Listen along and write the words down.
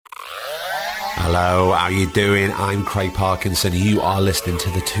Hello, how you doing? I'm Craig Parkinson. You are listening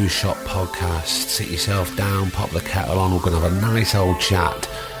to the Two Shot Podcast. Sit yourself down, pop the kettle on. We're going to have a nice old chat.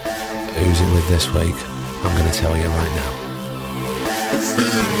 Who's it with this week? I'm going to tell you right now.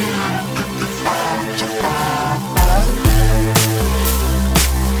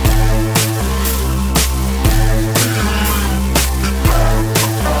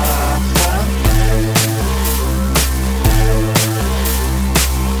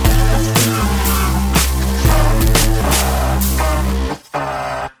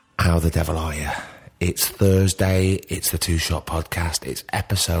 How the devil are you? It's Thursday, it's the Two Shot Podcast, it's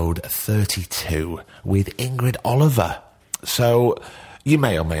episode 32 with Ingrid Oliver. So, you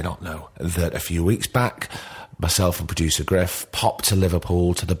may or may not know that a few weeks back, myself and producer Griff popped to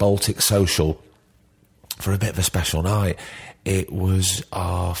Liverpool to the Baltic Social for a bit of a special night. It was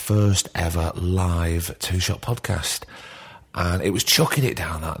our first ever live Two Shot Podcast, and it was chucking it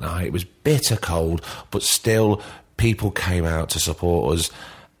down that night. It was bitter cold, but still people came out to support us.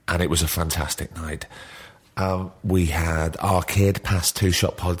 And it was a fantastic night. We had our kid, past Two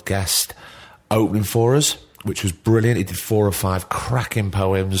Shot Podcast, opening for us, which was brilliant. He did 4 or 5 cracking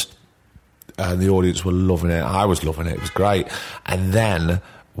poems, and the audience were loving it. I was loving it. It was great. And then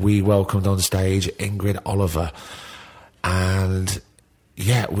we welcomed on stage Ingrid Oliver. And,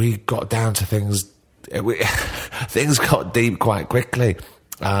 yeah, we got down to things. Things got deep quite quickly.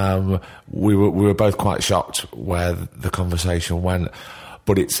 We were both quite shocked where the conversation went.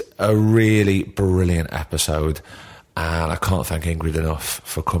 But it's a really brilliant episode, and I can't thank Ingrid enough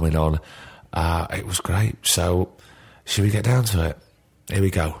for coming on. It was great. So, should we get down to it? Here we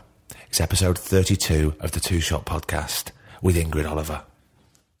go. It's episode 32 of the Two Shot Podcast with Ingrid Oliver.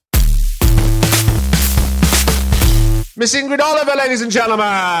 Miss Ingrid Oliver, ladies and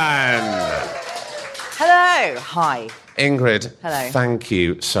gentlemen! Hello. Hi. Ingrid, hello. Thank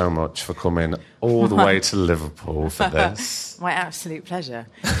you so much for coming all the way to Liverpool for this. My absolute pleasure.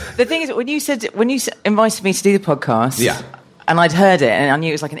 The thing is, when you invited me to do the podcast, yeah, and I'd heard it, and I knew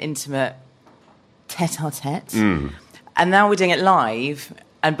it was like an intimate tete-a-tete, and now we're doing it live,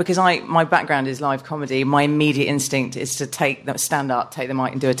 and because my background is live comedy, my immediate instinct is to stand up, take the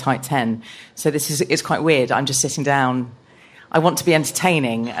mic, and do a tight 10. So it's quite weird. I'm just sitting down. I want to be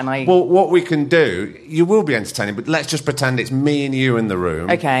entertaining, and Well, what we can do, you will be entertaining, but let's just pretend it's me and you in the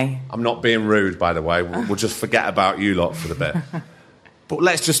room. Okay. I'm not being rude, by the way. We'll just forget about you lot for the bit. But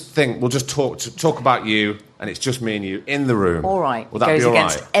let's just think. We'll just talk about you, and it's just me and you in the room. All right. Will that be all right?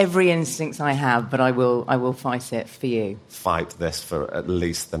 Goes against every instinct I have, but I will fight it for you. Fight this for at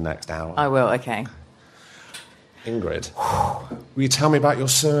least the next hour. I will. Okay. Ingrid, will you tell me about your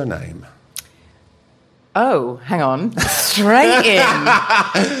surname? Oh, hang on. Straight in.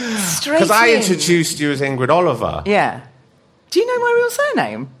 Because I introduced you as Ingrid Oliver. Yeah. Do you know my real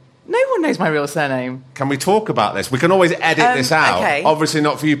surname? No one knows my real surname. Can we talk about this? We can always edit this out. Okay. Obviously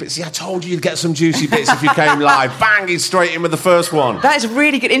not for you, but see, I told you you'd get some juicy bits if you came live. Bang, he's straight in with the first one. That is a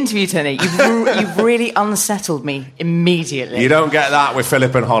really good interview, Tony. You've really unsettled me immediately. You don't get that with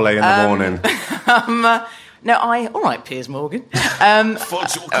Philip and Holly in the morning. All right, Piers Morgan. Calm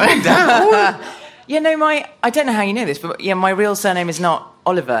down. Yeah, no, I don't know how you know this, but yeah, my real surname is not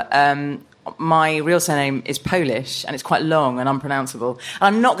Oliver. My real surname is Polish, and it's quite long and unpronounceable.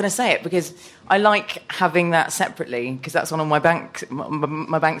 And I'm not going to say it because I like having that separately, because that's one of my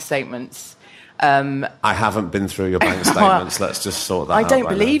bank statements. I haven't been through your bank statements. Let's just sort that out. I don't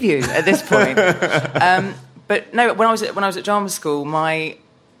believe you at this point. But no, when I was at drama school, I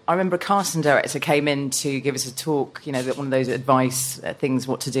remember a casting director came in to give us a talk, one of those advice things,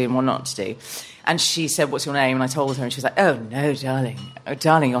 what to do and what not to do. And she said, "What's your name?" And I told her, and she was like, "Oh, no, darling. Oh,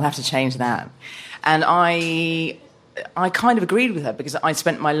 darling, you'll have to change that." And I kind of agreed with her, because I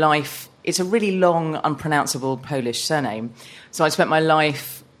spent my life... It's a really long, unpronounceable Polish surname. So I spent my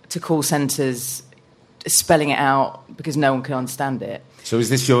life to call centres spelling it out because no one could understand it. So is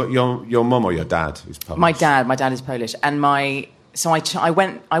this your mum or your dad who's Polish? My dad is Polish. And So I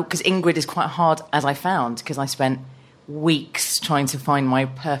went... Because Ingrid is quite hard, as I found, because I spent weeks trying to find my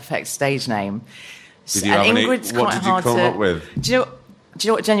perfect stage name. Did you have Ingrid's what did you come up with? Do you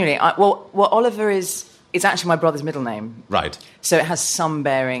know what? Genuinely, Oliver is actually my brother's middle name. Right. So it has some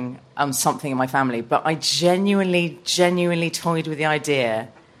bearing on something in my family. But I genuinely toyed with the idea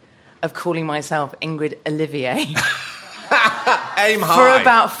of calling myself Ingrid Olivier. Aim high. For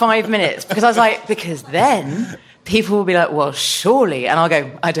about 5 minutes, because I was like, because then people will be like, well, surely. And I'll go,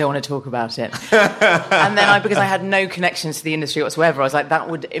 I don't want to talk about it. And then because I had no connections to the industry whatsoever, I was like, that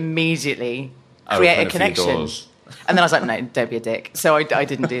would immediately create a connection. And then I was like, no, don't be a dick. So I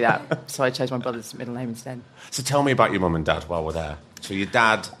didn't do that. So I chose my brother's middle name instead. So tell me about your mum and dad while we're there. So your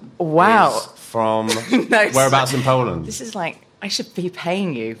dad is from No, whereabouts in Poland? This is like, I should be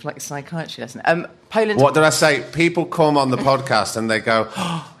paying you for like a psychiatry lesson. Poland. What did I say? People come on the podcast and they go,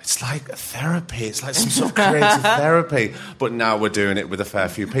 oh, it's like therapy. It's like some sort of creative therapy. But now we're doing it with a fair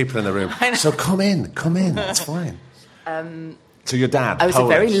few people in the room. So come in. It's fine. So your dad, I was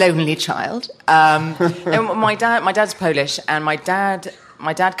Polish. a very lonely child. And my dad's Polish, and my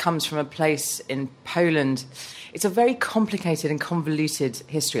dad comes from a place in Poland. It's a very complicated and convoluted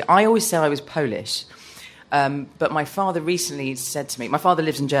history. I always say I was Polish, but my father recently said to me, my father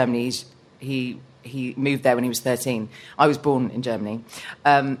lives in Germany. He moved there when he was 13. I was born in Germany.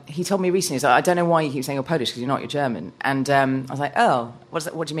 He told me recently, he's like, I don't know why you keep saying you're Polish because you're not, you're German. And I was like, oh,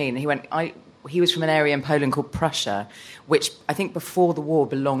 what do you mean? And he went, he was from an area in Poland called Prussia, which I think before the war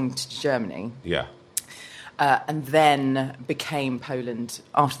belonged to Germany. Yeah. And then became Poland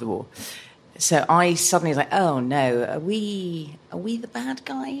after the war. So I suddenly was like, oh no, are we the bad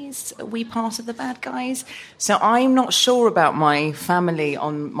guys? Are we part of the bad guys? So I'm not sure about my family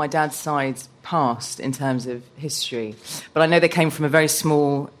on my dad's side past in terms of history. But I know they came from a very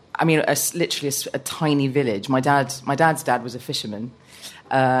small, literally a tiny village. My dad's dad was a fisherman.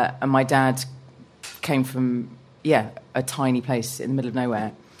 And my dad came from, a tiny place in the middle of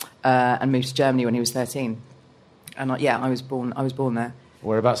nowhere and moved to Germany when he was 13. And I was born there.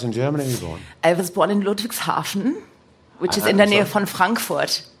 Whereabouts in Germany were you born? I was born in Ludwigshafen, which is in the near von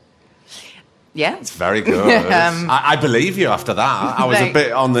Frankfurt. Yeah, it's very good. I believe you. After that, I was a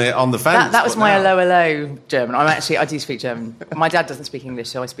bit on the fence. That was my hello German. I do speak German. My dad doesn't speak English,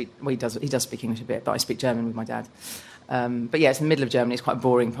 so I speak. Well, he does speak English a bit, but I speak German with my dad. But yeah, it's in the middle of Germany. It's quite a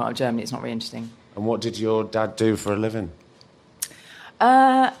boring part of Germany. It's not very interesting. And what did your dad do for a living?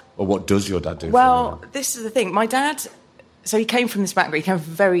 Or what does your dad do for a living? Well, this is the thing. My dad. So he came from this background. He came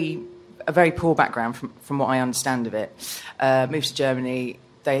from a very poor background, from what I understand of it. Moved to Germany.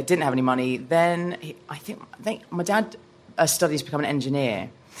 They didn't have any money. Then I think my dad studied to become an engineer,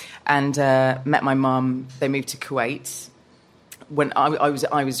 and met my mum. They moved to Kuwait. When I was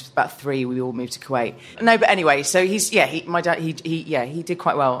about 3, we all moved to Kuwait. No, but anyway, so my dad he did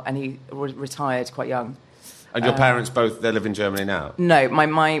quite well, and he retired quite young. And your parents both, they live in Germany now? No,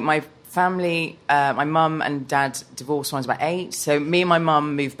 my family, my mum and dad divorced when I was about 8. So me and my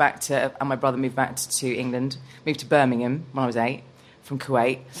mum moved back and my brother moved back to England, moved to Birmingham when I was 8, from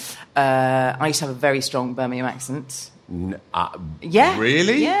Kuwait. I used to have a very strong Birmingham accent. Yeah.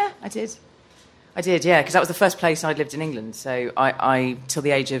 Really? Yeah, I did, yeah, because that was the first place I'd lived in England. So I till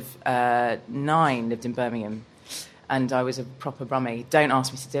the age of 9, lived in Birmingham. And I was a proper Brummie. Don't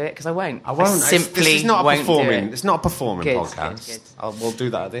ask me to do it, because I won't. I won't. This is not won't do it. It's not a performing podcast. Good. We'll do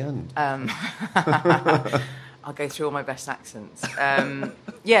that at the end. I'll go through all my best accents. So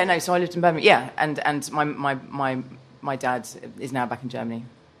I lived in Birmingham. Yeah, and my dad is now back in Germany.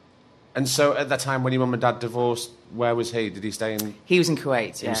 And so at that time when your mum and dad divorced, where was he? Did he stay in... He was in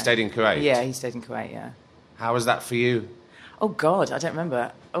Kuwait, He stayed in Kuwait? Yeah, he stayed in Kuwait, yeah. How was that for you? Oh, God, I don't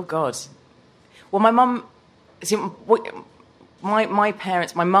remember. Oh, God. Well, my mum... See, my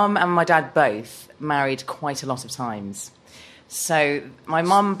parents, my mum and my dad both married quite a lot of times. So my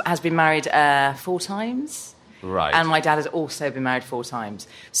mum has been married 4 times. Right. And my dad has also been married 4 times.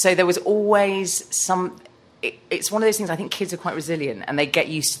 So there was always some... It's one of those things, I think kids are quite resilient and they get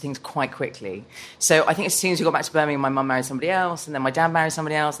used to things quite quickly. So I think as soon as we got back to Birmingham, my mum married somebody else, and then my dad married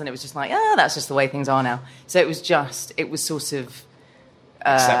somebody else, and it was just like, that's just the way things are now. So it was sort of...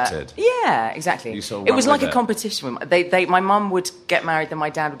 accepted. Yeah, exactly. It was like a competition. My mum would get married, then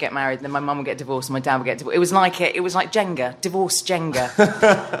my dad would get married, then my mum would get divorced, and my dad would get divorced. It was like Jenga, divorce Jenga.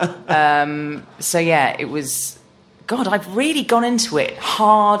 So yeah, it was. God, I've really gone into it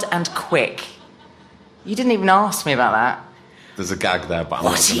hard and quick. You didn't even ask me about that. There's a gag there, but I'm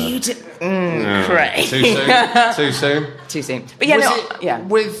what not are you doing? Great. Too soon. Too soon. Too soon. But yeah,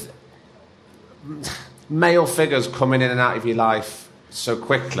 with male figures coming in and out of your life so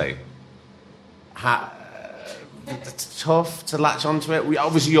quickly, it's tough to latch onto it.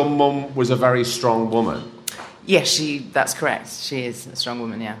 Obviously, your mum was a very strong woman. Yes, that's correct. She is a strong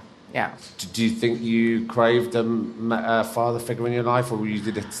woman, yeah. Do you think you craved a father figure in your life, or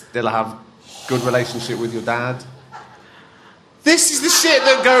did you still have good relationship with your dad? This is the shit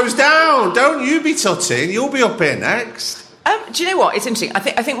that goes down. Don't you be tutting. You'll be up here next. Do you know what? It's interesting.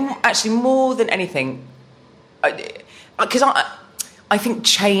 I think actually more than anything, because I think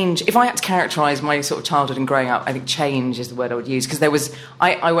change, if I had to characterise my sort of childhood and growing up, I think change is the word I would use, because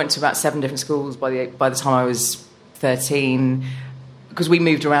I went to about 7 different schools by the time I was 13, because we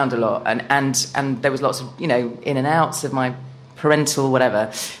moved around a lot, and there was lots of, in and outs of my parental whatever.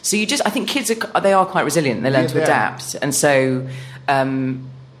 So I think kids they are quite resilient. They learn to adapt, and so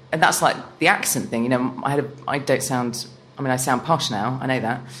and that's like the accent thing. You know, I sound posh now. I know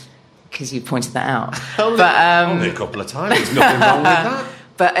that because you pointed that out. Only a couple of times. There's nothing wrong with that.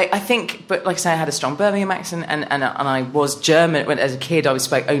 But I think, like I say, I had a strong Birmingham accent, and I was German. When as a kid, I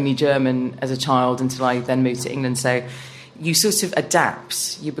spoke only German as a child until I then moved to England. So you sort of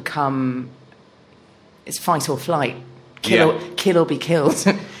adapt. You become, it's fight or flight, kill or be killed.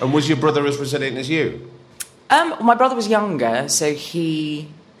 And was your brother as resilient as you? My brother was younger, so he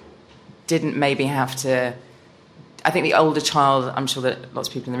didn't maybe have to. I think the older child, I'm sure that lots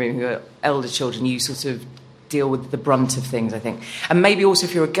of people in the room who are elder children, you sort of deal with the brunt of things, I think. And maybe also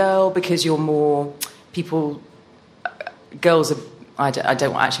if you're a girl, because you're more girls are, I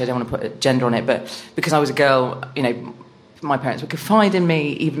don't want to put a gender on it, but because I was a girl, you know, my parents would confide in me,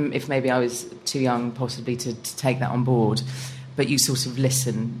 even if maybe I was too young possibly to take that on board. But you sort of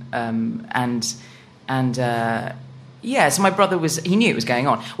listen, so my brother he knew it was going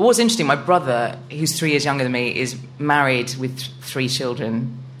on. Well, what's interesting, my brother, who's 3 years younger than me, is married with 3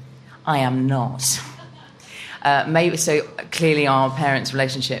 children. I am not. Maybe so. Clearly, our parents'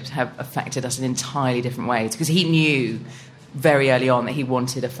 relationships have affected us in entirely different ways, because he knew very early on that he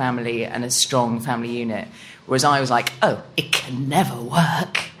wanted a family and a strong family unit, whereas I was like, oh, it can never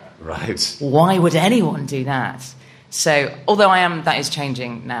work. Right. Why would anyone do that? So, although that is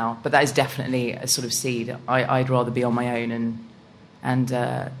changing now, but that is definitely a sort of seed. I'd rather be on my own, and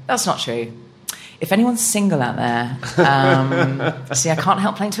that's not true. If anyone's single out there, see, I can't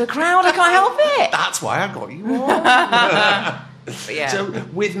help playing to a crowd. I can't help it. That's why I got you on. But yeah. So,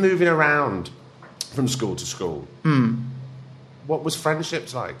 with moving around from school to school, what was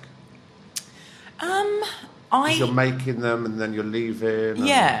friendships like? You're making them and then you're leaving.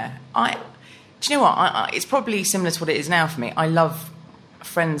 Yeah, do you know what? It's probably similar to what it is now for me. I love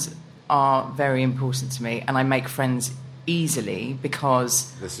friends are very important to me, and I make friends easily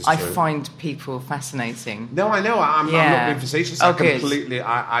because I find people fascinating. No, I know. I'm not being facetious. Good.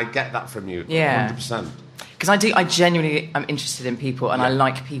 I get that from you. Yeah, 100%. Because I genuinely am interested in people, and I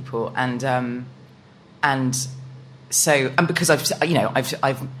like people, and because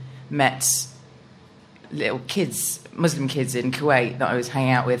I've met little kids, Muslim kids in Kuwait that I was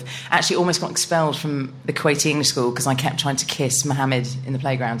hanging out with, actually almost got expelled from the Kuwaiti English school because I kept trying to kiss Mohammed in the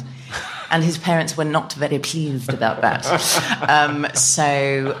playground. And his parents were not very pleased about that.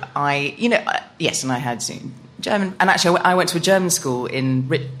 Yes, and I had German. And actually, I went to a German school in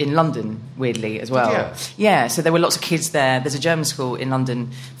London, weirdly, as well. Yeah. Yeah, so there were lots of kids there. There's a German school in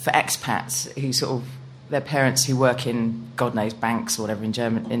London for expats who sort of, their parents who work in, God knows, banks or whatever in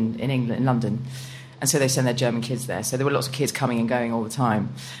England, in London. And so they send their German kids there. So there were lots of kids coming and going all the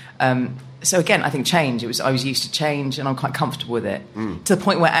time. So again, I think change. I was used to change, and I'm quite comfortable with it. To the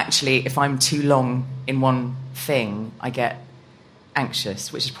point where actually, if I'm too long in one thing, I get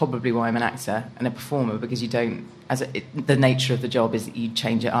anxious, which is probably why I'm an actor and a performer, because you don't. The nature of the job is that you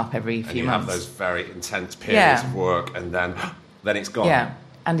change it up every few months. Have those very intense periods of work, and then it's gone. Yeah,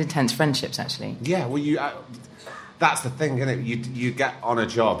 and intense friendships actually. Yeah, well, that's the thing, isn't it? You get on a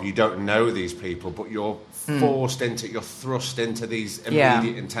job, you don't know these people, but you're you're thrust into these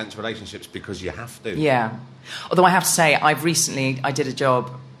immediate intense relationships because you have to. Yeah. Although I have to say, I did a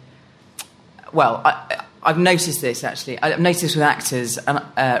job. Well, I've noticed this actually. I've noticed with actors, and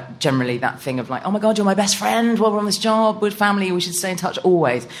generally that thing of like, oh my God, you're my best friend. While we're on this job, we're family. We should stay in touch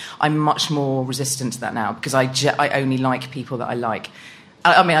always. I'm much more resistant to that now because I only like people that I like.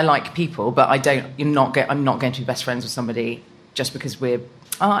 I mean, I like people, but I'm not going to be best friends with somebody just because we're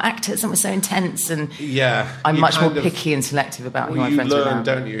actors and we're so intense. And I'm much more picky and selective about who my friends are. You learn,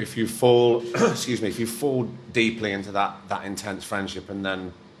 don't you, if you fall, if you fall deeply into that intense friendship, and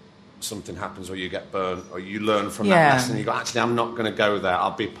then something happens, or you get burned, or you learn from that lesson. You go, actually, I'm not going to go there.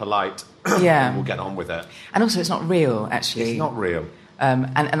 I'll be polite. And we'll get on with it. And also, it's not real. Actually, it's not real.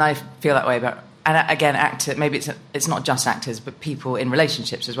 And I feel that way about. And again, maybe it's not just actors, but people in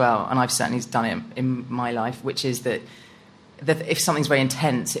relationships as well. And I've certainly done it in my life, which is that if something's very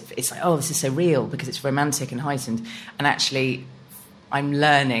intense, it's like, oh, this is so real because it's romantic and heightened. And actually, I'm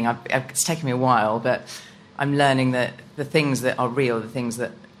learning. It's taken me a while, but I'm learning that the things that are real, the things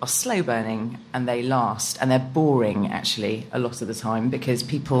that are slow burning, and they last, and they're boring actually a lot of the time, because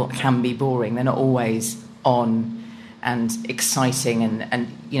people can be boring. They're not always on and exciting,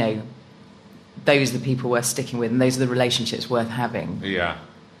 and you know. Those are the people worth sticking with, and those are the relationships worth having. Yeah.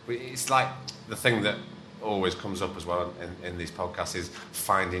 It's like the thing that always comes up as well in these podcasts is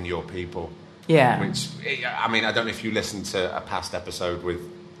finding your people. Yeah. Which, I mean, I don't know if you listened to a past episode with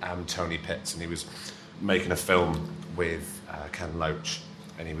Tony Pitts, and he was making a film with Ken Loach,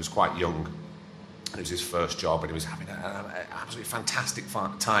 and he was quite young. It was his first job, and he was having an absolutely fantastic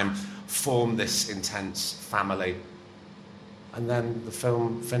time, formed this intense family. And then the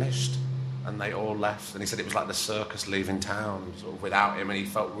film finished, and they all left. And he said it was like the circus leaving town, sort of without him, and he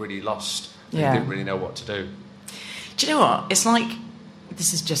felt really lost. Yeah. He didn't really know what to do. Do you know what? It's like,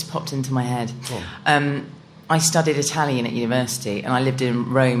 this has just popped into my head. I studied Italian at university, and I lived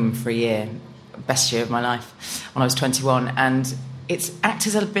in Rome for a year, best year of my life, when I was 21. And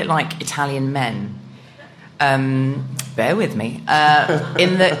actors are a bit like Italian men. Bear with me.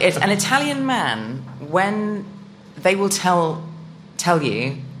 An Italian man, when they will tell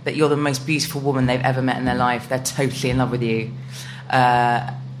you that you're the most beautiful woman they've ever met in their life, they're totally in love with you,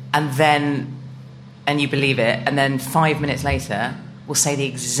 and you believe it, and then 5 minutes later will say the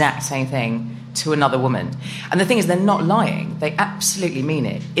exact same thing to another woman. And the thing is, they're not lying. They absolutely mean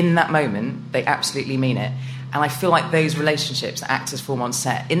it. In that moment, they absolutely mean it. And I feel like those relationships that actors form on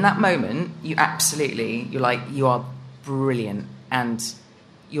set, in that moment, you're like, you are brilliant and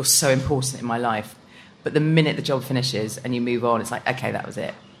you're so important in my life. But the minute the job finishes and you move on, it's like, okay, that was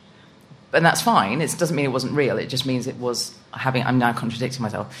it. And that's fine. It doesn't mean it wasn't real. It just means it was I'm now contradicting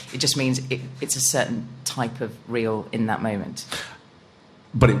myself. It just means it's a certain type of real in that moment.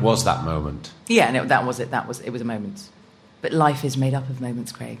 But it was that moment. Yeah, and that was it. It was a moment. But life is made up of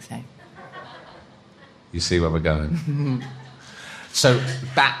moments, Craig, so... You see where we're going. So,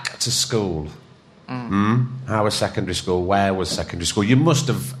 back to school. How was secondary school? Where was secondary school? You must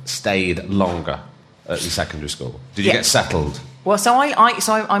have stayed longer at your secondary school. Did you get settled? Well, so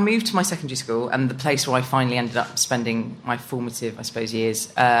I moved to my secondary school, and the place where I finally ended up spending my formative, I suppose, years...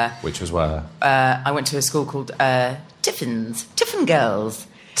 Which was where? I went to a school called Tiffin Girls.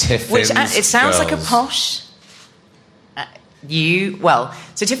 Tiffin's it sounds Girls. like a posh...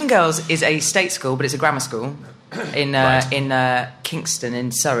 So Tiffin Girls is a state school, but it's a grammar school in Kingston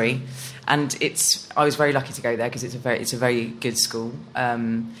in Surrey, and I was very lucky to go there because it's a very good school.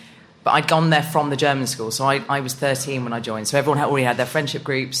 But I'd gone there from the German school, so I was 13 when I joined. So everyone already had their friendship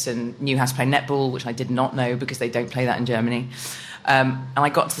groups and knew how to play netball, which I did not know because they don't play that in Germany. And I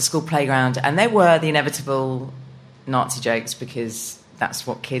got to the school playground, and there were the inevitable Nazi jokes because that's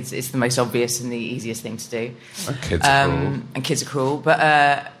what it's the most obvious and the easiest thing to do. And kids are cruel. And kids are cruel, but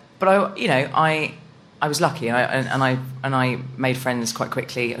I was lucky, and I made friends quite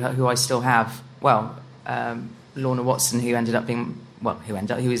quickly who I still have. Well, Lorna Watson, who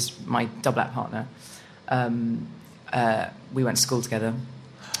was my double act partner. We went to school together.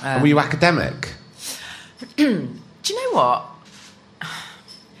 And were you academic? Do you know what?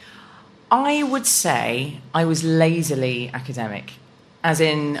 I would say I was lazily academic, as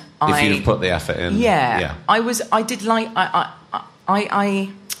in if you'd have put the effort in. Yeah.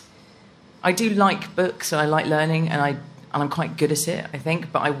 I do like books and I like learning and I'm quite good at it, I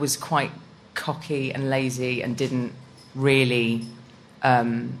think. But I was quite cocky and lazy and didn't really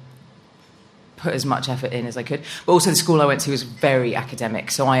put as much effort in as I could. But also the school I went to was very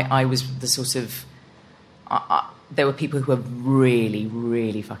academic, so I was the sort of... there were people who were really,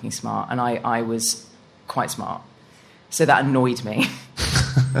 really fucking smart, and I was quite smart. So that annoyed me.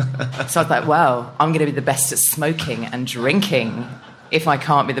 So I was like, well, I'm going to be the best at smoking and drinking if I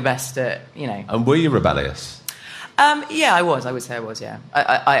can't be the best at, And were you rebellious? Yeah, I was. I would say I was, yeah.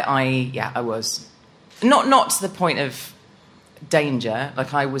 I was. Not to the point of danger.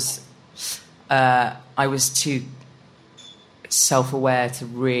 Like, I was too self-aware to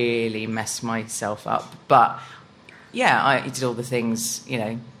really mess myself up. But, yeah, I did all the things,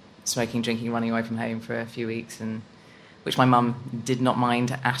 smoking, drinking, running away from home for a few weeks, and which my mum did not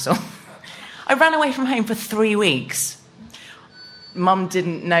mind at all. I ran away from home for 3 weeks. Mum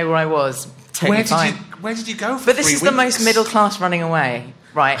didn't know where I was. Totally fine. Where did you go for 3 weeks? But this is the most middle class running away,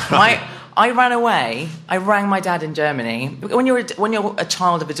 right? I ran away. I rang my dad in Germany. When you're a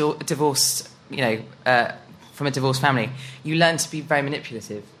child of a divorced, from a divorced family, you learn to be very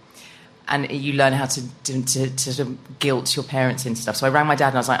manipulative, and you learn how to sort of guilt your parents into stuff. So I rang my dad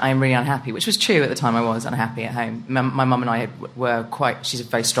and I was like, I'm really unhappy, which was true at the time. I was unhappy at home. My mum and I were quite... She's a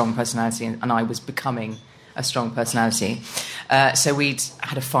very strong personality, and I was becoming a strong personality. So we'd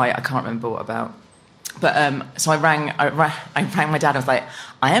had a fight. I can't remember what about. But so I rang my dad. I was like,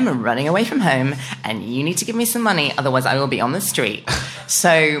 I am running away from home, and you need to give me some money, otherwise I will be on the street.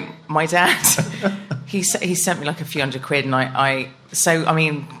 So my dad, he sent me like a few £100,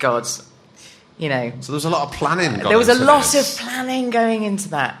 and God, So there was a lot of planning. There was a lot of planning going into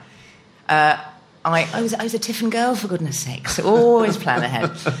that. I was a Tiffin girl, for goodness sake. So always plan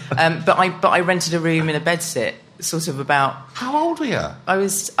ahead. But I rented a room in a bedsit, sort of about... How old were you? I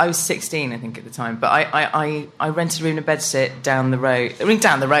was 16, I think, at the time. But I rented a room in a bedsit down the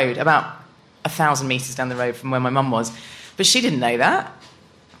road, about 1,000 metres down the road from where my mum was. But she didn't know that.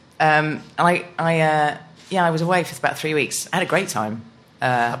 I was away for about 3 weeks. I had a great time.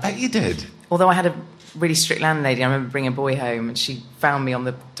 I bet you did. Although I had a really strict landlady, I remember bringing a boy home, and she found me on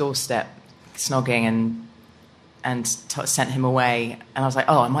the doorstep snogging and sent him away. And I was like,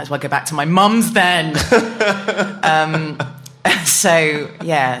 oh, I might as well go back to my mum's then. So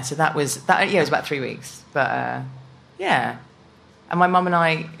that was that. Yeah, it was about 3 weeks. But yeah, and my mum and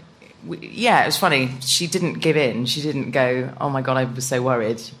I, it was funny. She didn't give in. She didn't go, oh my God, I was so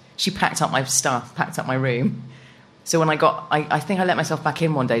worried. She packed up my stuff, packed up my room. So when I think I let myself back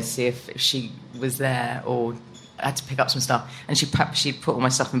in one day to see if she was there, or I had to pick up some stuff. And she put all my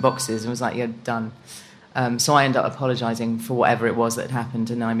stuff in boxes and was like, "You're done." So I ended up apologising for whatever it was that had happened,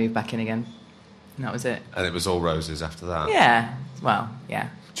 and then I moved back in again. And that was it. And it was all roses after that? Yeah. Well, yeah.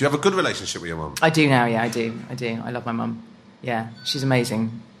 Do you have a good relationship with your mum? I do now, yeah, I do. I love my mum. Yeah, she's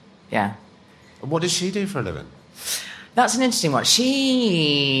amazing. Yeah. And what does she do for a living? That's an interesting one.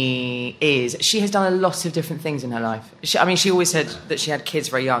 She has done a lot of different things in her life. She always said that she had kids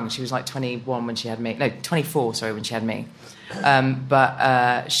very young. She was like 21 when she had me. No, 24, sorry, when she had me.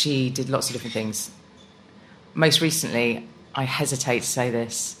 But she did lots of different things. Most recently, I hesitate to say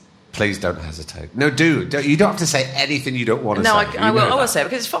this. Please don't hesitate. No, do. You don't have to say anything you don't want to say. No, I will say it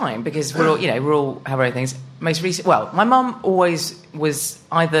because it's fine, because we're all have our own things. My mum always was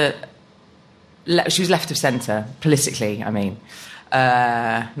either... She was left of centre, politically, I mean.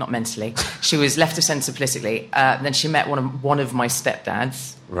 Not mentally. She was left of centre politically. Then she met one of my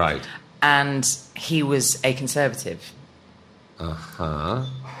stepdads. Right. And he was a Conservative. Uh-huh.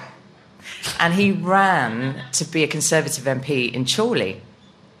 And he ran to be a Conservative MP in Chorley.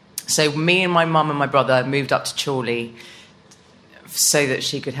 So me and my mum and my brother moved up to Chorley so that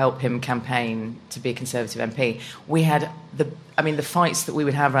she could help him campaign to be a Conservative MP. We had the fights that we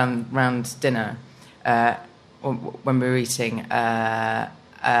would have round dinner when we were eating,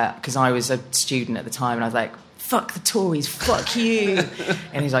 because I was a student at the time, and I was like, fuck the Tories, fuck you.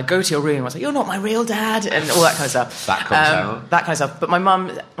 And he's like, go to your room. I was like, you're not my real dad, and all that kind of stuff. That comes out. That kind of stuff. But my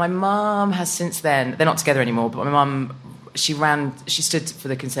mum has since then, they're not together anymore, but my mum, she stood for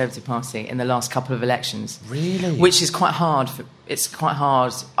the Conservative Party in the last couple of elections. Really? Which is quite hard. It's quite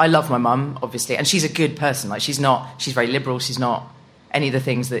hard. I love my mum, obviously, and she's a good person. Like, she's very liberal. She's not any of the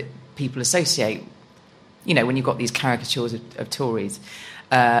things that people associate, when you've got these caricatures of Tories.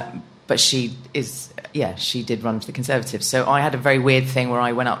 But she did run for the Conservatives. So I had a very weird thing where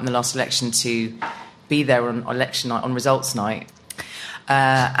I went up in the last election to be there on election night, on results night.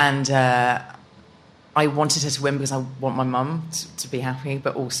 And I wanted her to win because I want my mum to be happy,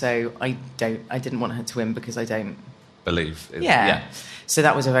 but also I didn't want her to win because I don't believe. Yeah. So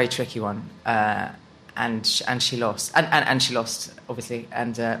that was a very tricky one. And she lost. And she lost, obviously.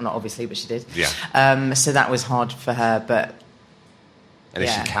 And not obviously, but she did. Yeah. So that was hard for her, but... And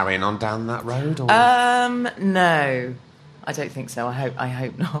is she carrying on down that road? Or? No. I don't think so. I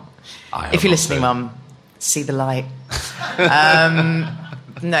hope not. If you're listening, Mum, see the light.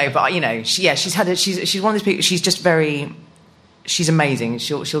 No, but she's one of those people. She's just she's amazing.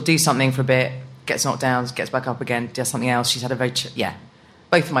 She'll do something for a bit, gets knocked down, gets back up again, does something else. She's had a very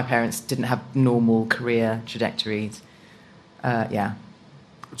Both of my parents didn't have normal career trajectories. I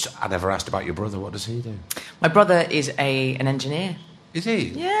never asked about your brother. What does he do? My brother is an engineer. Is he?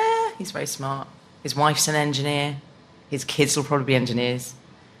 Yeah, he's very smart. His wife's an engineer. His kids will probably be engineers.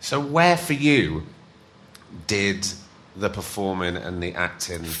 So where for you did the performing and the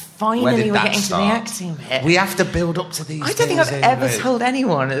acting... Finally we're getting to the acting bit. We have to build up to these I don't think I've ever told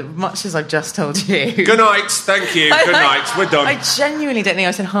anyone as much as I've just told you. Good night, thank you, good night, we're done. I genuinely don't think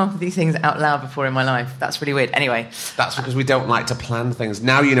I've said half of these things out loud before in my life. That's really weird. Anyway. That's because we don't like to plan things.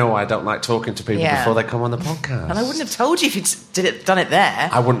 Now you know why I don't like talking to people before they come on the podcast. And I wouldn't have told you if you'd done it there.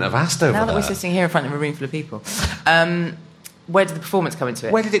 I wouldn't have asked over Now that there. we're sitting here in front of a room full of people. Where did the performance come into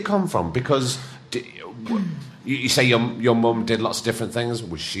it? Where did it come from? Because... You say your mum did lots of different things.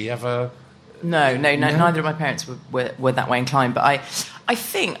 Was she ever... No. Neither of my parents were that way inclined. But I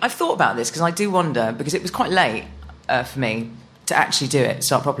think... I've thought about this because I do wonder, because it was quite late for me to actually do it,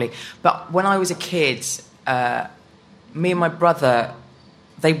 start properly. But when I was a kid, me and my brother,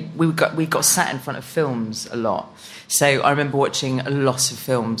 we got sat in front of films a lot. So I remember watching a lot of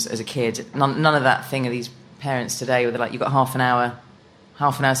films as a kid. None of that thing of these parents today where they're like, you've got half an hour's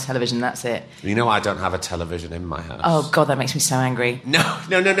television, that's it. You know I don't have a television in my house. Oh, God, that makes me so angry. No,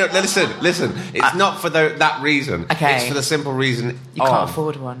 listen. It's not for that reason. Okay. It's for the simple reason... You can't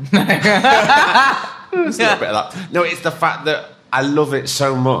afford one. It's a little bit of that. No, it's the fact that I love it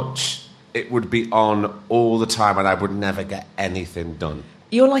so much, it would be on all the time and I would never get anything done.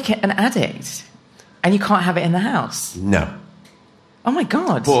 You're like an addict, and you can't have it in the house. No. Oh my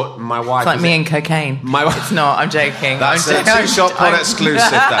God. But my wife... It's like me and cocaine. It's not, I'm joking. That's a two-shot pod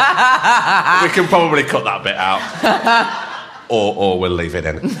exclusive. We can probably cut that bit out. or we'll leave it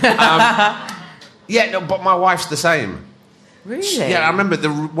in. Yeah, no, but my wife's the same. Really? Yeah, I remember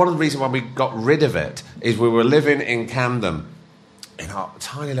one of the reasons why we got rid of it is we were living in Camden in our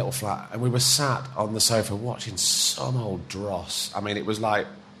tiny little flat, and we were sat on the sofa watching some old dross. I mean, it was like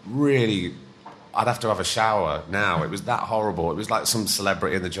really... I'd have to have a shower now. It was that horrible. It was like some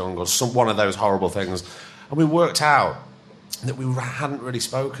Celebrity in the Jungle, one of those horrible things. And we worked out that we hadn't really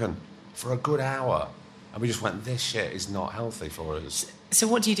spoken for a good hour. And we just went, this shit is not healthy for us. So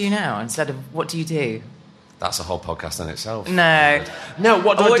what do you do now instead of what do you do? That's a whole podcast in itself. No. No,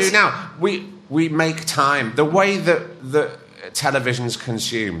 what do I do now? We make time. The way that television's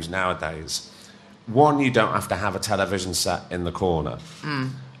consumed nowadays, one, you don't have to have a television set in the corner.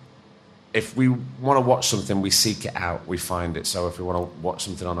 If we want to watch something, we seek it out, we find it. So if we want to watch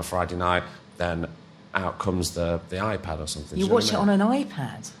something on a Friday night, then out comes the iPad or something. You watch it on an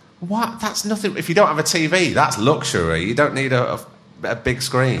iPad? What? That's nothing. If you don't have a TV, that's luxury. You don't need a big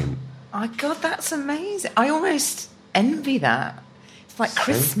screen. Oh, God, that's amazing. I almost envy that. It's like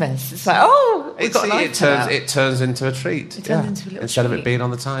Christmas. It's like, we've got an iPad. It turns into a treat. It turns into a little Instead treat. of it being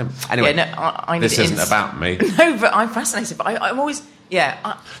on the time. Anyway, this isn't about me. No, but I'm fascinated. But I'm always...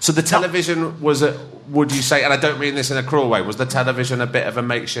 Yeah. So the television was would you say, and I don't mean this in a cruel way, was the television a bit of a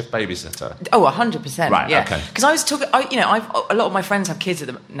makeshift babysitter? Oh, 100%. Right, yeah. okay. Because I was talking, a lot of my friends have kids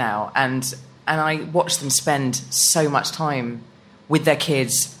now, and I watch them spend so much time with their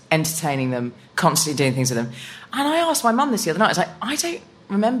kids, entertaining them, constantly doing things with them. And I asked my mum this the other night, I was like, I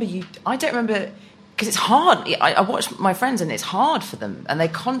don't remember, because it's hard. I watch my friends and it's hard for them, and they're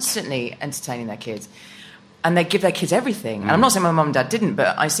constantly entertaining their kids. And they give their kids everything. And I'm not saying my mum and dad didn't,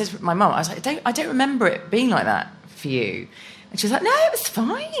 but I said to my mum, I was like, I don't remember it being like that for you. And she was like, no, it was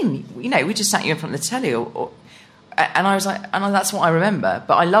fine. We just sat you in front of the telly. And I was like, and that's what I remember.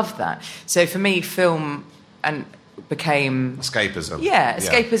 But I loved that. So for me, film became... Escapism. Yeah,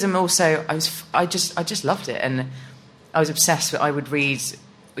 escapism also. I just loved it. And I was obsessed with... I would read,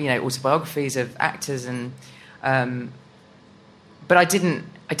 autobiographies of actors and... but I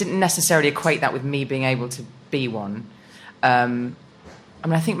didn't necessarily equate that with me being able to be one. I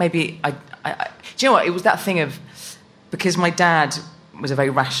think maybe do you know what? It was that thing of, because my dad was a very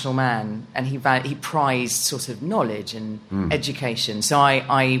rational man and he prized sort of knowledge and education. So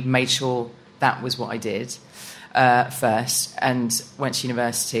I made sure that was what I did first, and went to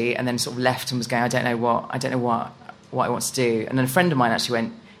university, and then sort of left and was going, I don't know what I want to do. And then a friend of mine actually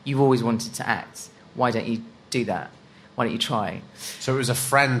went, you've always wanted to act. Why don't you do that? Why don't you try? So it was a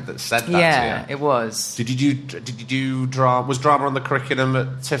friend that said that to you? Yeah, it was. Did you do drama? Was drama on the curriculum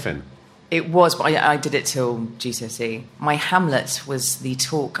at Tiffin? It was, but I did it till GCSE. My Hamlet was the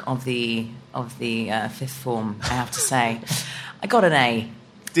talk of the fifth form, I have to say. I got an A.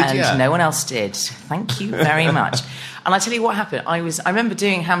 Did you? No one else did. Thank you very much. And I tell you what happened. I remember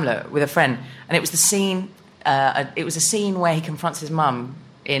doing Hamlet with a friend, and it was the scene. It was a scene where he confronts his mum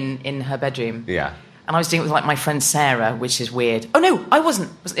in her bedroom. Yeah. And I was doing it with like my friend Sarah, which is weird. Oh no, I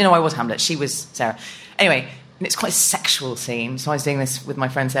wasn't. I was Hamlet. She was Sarah. Anyway, and it's quite a sexual scene. So I was doing this with my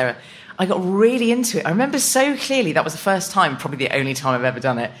friend Sarah. I got really into it. I remember so clearly that was the first time, probably the only time I've ever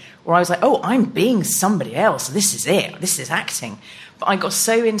done it, where I was like, oh, I'm being somebody else. This is it. This is acting. But I got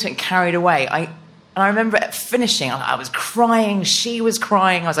so into it and carried away. And I remember at finishing, I was crying. She was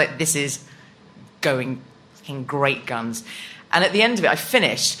crying. I was like, this is going in great guns. And at the end of it, I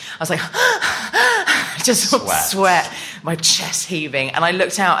finished. I was like, just sweat, my chest heaving. And I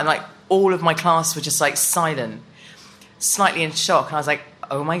looked out, and like all of my class were just like silent, slightly in shock. And I was like,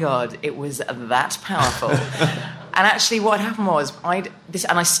 oh my God, it was that powerful. And actually what happened was, and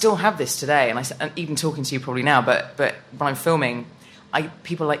I still have this today, and even talking to you probably now, but when I'm filming,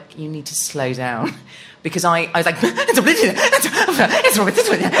 people are like, you need to slow down. Because I was like, and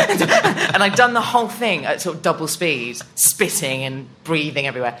I'd done the whole thing at sort of double speed, spitting and breathing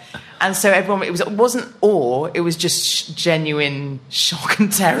everywhere. And so everyone, it wasn't awe, it was just genuine shock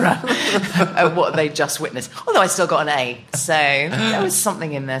and terror at what they just witnessed. Although I still got an A, so there was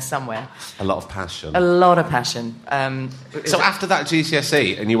something in there somewhere. A lot of passion. A lot of passion. So after that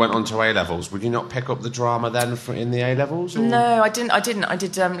GCSE and you went on to A-levels, would you not pick up the drama then in the A-levels? Or? No, I didn't. I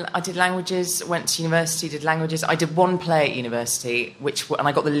did languages, went to university, did languages. I did one play at university, and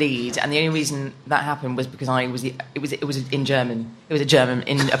I got the lead. And the only reason that happened was because it was in German. It was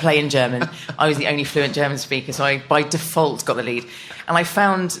a play in German. I was the only fluent German speaker, so I by default got the lead. And I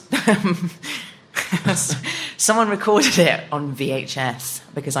found someone recorded it on VHS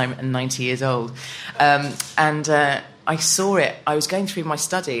because I'm 90 years old. I saw it. I was going through my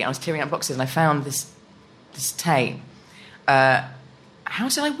study. I was clearing out boxes and I found this tape. How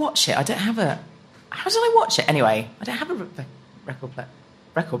did I watch it? How did I watch it? Anyway, I don't have a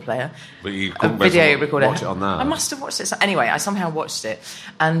record player. But you A couldn't video recorder. watch it on that. I must have watched it. Anyway, I somehow watched it.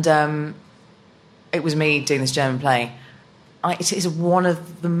 And it was me doing this German play. It is one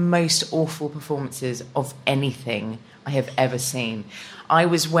of the most awful performances of anything I have ever seen. I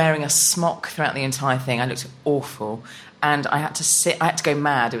was wearing a smock throughout the entire thing. I looked awful. And I had to go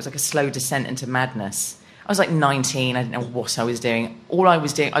mad. It was like a slow descent into madness. I was like 19. I didn't know what I was doing. All I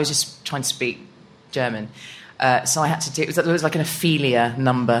was doing, I was just trying to speak German. So I had to do... It was like an Ophelia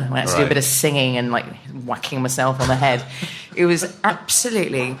number. I had to do a bit of singing and like whacking myself on the head. It was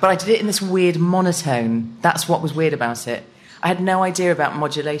absolutely... But I did it in this weird monotone. That's what was weird about it. I had no idea about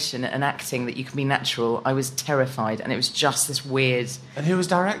modulation and acting, that you can be natural. I was terrified, and it was just this weird... And who was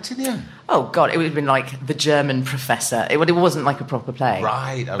directing you? Oh, God, it would have been like The German Professor. It wasn't like a proper play.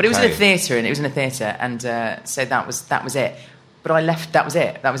 Right, okay. But it was in a theatre, and so that was it. But I left, that was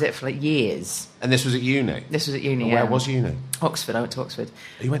it. That was it for like years. And this was at uni? This was at uni, And yeah. where was uni? Oxford, I went to Oxford.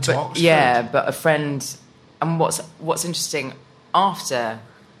 You went to Oxford? Yeah, but a friend... And what's interesting, after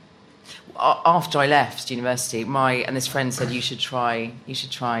I left university, and this friend said, you should try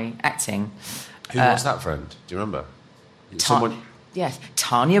acting. Who was that friend? Do you remember? Someone... Yes,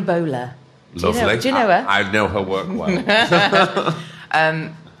 Tanya Bowler. Lovely. Do you know her? I know her work well.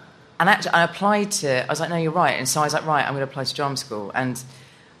 And actually, I applied to... I was like, no, you're right. And so I was like, right, I'm going to apply to drama school.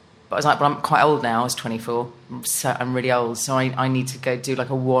 But I was like, but I'm quite old now. I was 24. So I'm really old. So I need to go do like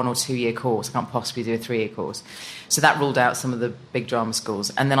a 1 or 2 year course. I can't possibly do a 3 year course. So that ruled out some of the big drama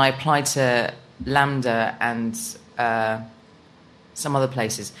schools. And then I applied to LAMDA and some other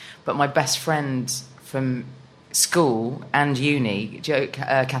places. But my best friend from school and uni,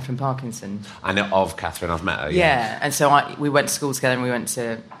 Catherine Parkinson. I know of Catherine. I've met her. Yeah. And so we went to school together, and we went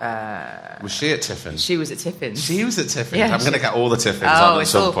to... Was she at Tiffin's? She was at Tiffin's. She was at Tiffin's. Yeah, I'm going to get all the Tiffins on at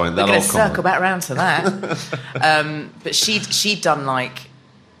some point. We're They'll going all to come circle on. back around to that. But she'd done like...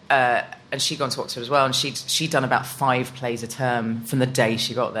 and she'd gone to Oxford as well, and she'd done about 5 plays a term from the day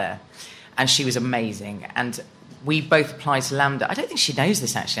she got there. And she was amazing. And we both applied to LAMDA. I don't think she knows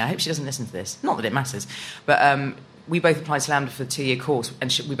this, actually. I hope she doesn't listen to this. Not that it matters. But we both applied to LAMDA for the 2 year course,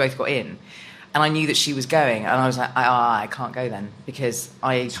 and we both got in. And I knew that she was going, and I was like, I can't go then, because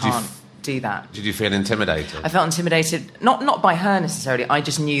I can't do that. Did you feel intimidated? I felt intimidated, not by her necessarily. I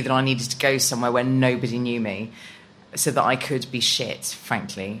just knew that I needed to go somewhere where nobody knew me, so that I could be shit,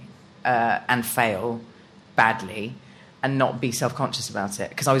 frankly, and fail badly, and not be self-conscious about it,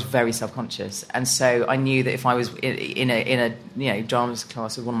 because I was very self-conscious. And so I knew that if I was in a dramas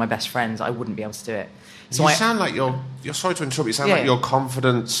class with one of my best friends, I wouldn't be able to do it. So you sound like you're sorry to interrupt. You sound like your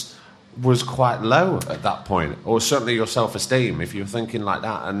confidence was quite low at that point, or certainly your self-esteem, if you're thinking like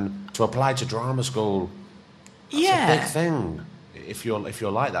that. And to apply to drama school, that's a big thing. If you're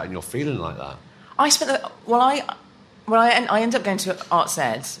like that and you're feeling like that. I spent I ended up going to Arts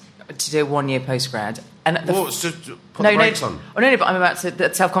Ed to do a 1 year postgrad. And Put the brakes on. Oh, no, but I'm about to...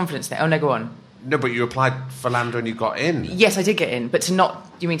 The self-confidence thing. Oh, no, go on. No, but you applied for LAMDA and you got in. Yes, I did get in, but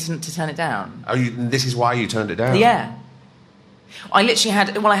you mean to turn it down? Oh, this is why you turned it down? Yeah. I literally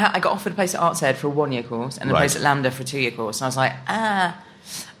had... Well, I got offered a place at Arts Ed for a 1 year course and a place at LAMDA for a 2 year course. And I was like, and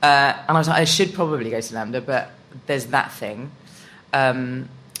I was like, I should probably go to LAMDA, but there's that thing.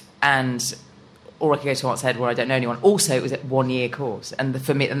 Or I could go to Arts Ed where I don't know anyone. Also, it was a 1 year course. And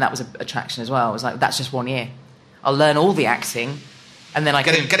for me, and that was an attraction as well. I was like, that's just 1 year. I'll learn all the acting, and then I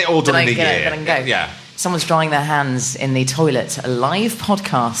get it all done in a year. Then I can go. Yeah. Someone's drying their hands in the toilet. A live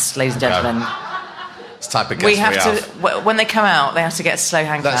podcast, ladies and gentlemen. It's the type of guest we have. When they come out, they have to get a slow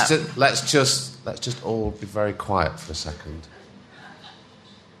hand clap. Let's just all be very quiet for a second.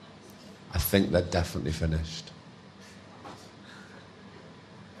 I think they're definitely finished.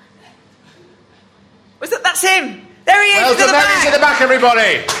 That's him. There he is. Well, he's in the back,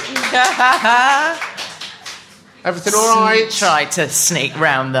 everybody. Everything all right? Tried to sneak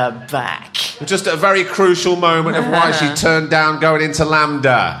round the back. We're just at a very crucial moment of why she turned down going into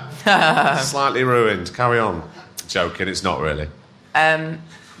LAMDA. Slightly ruined. Carry on. Joking, it's not really.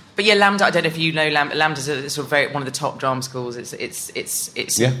 But yeah, LAMDA. I don't know if you know LAMDA. LAMDA's a sort of one of the top drama schools. It's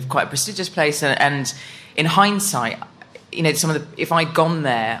quite a prestigious place, and in hindsight, if I'd gone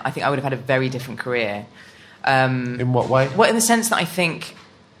there, I think I would have had a very different career. In what way? Well, in the sense that I think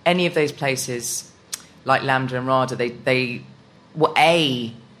any of those places, like LAMDA and RADA, they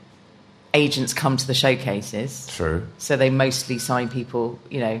agents come to the showcases. True. So they mostly sign people,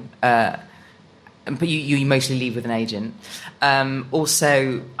 but you mostly leave with an agent.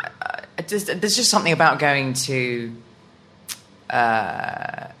 Also, there's just something about going to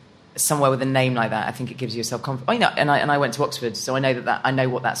somewhere with a name like that. I think it gives you self-confidence. And I went to Oxford, so I know that I know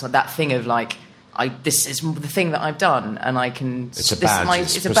what that's like. That thing of like, this is the thing that I've done, and I can. It's a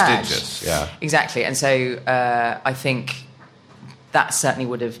badge. It's prestigious. Yeah, exactly. And so I think that certainly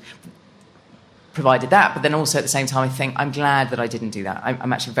would have provided that. But then also at the same time, I think I'm glad that I didn't do that.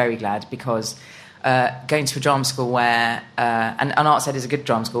 I'm actually very glad, because going to a drama school where and Arts Ed is a good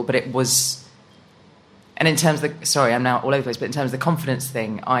drama school, but it was. And in terms of I'm now all over the place, but in terms of the confidence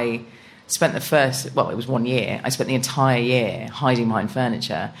thing, I spent it was 1 year. I spent the entire year hiding behind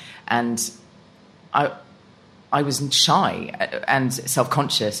furniture, and I was shy and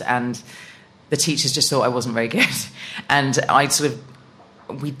self-conscious, and the teachers just thought I wasn't very good. And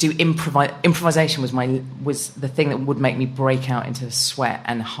improvisation was the thing that would make me break out into sweat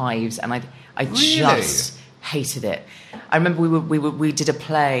and hives, and I really? just hated it. I remember we did a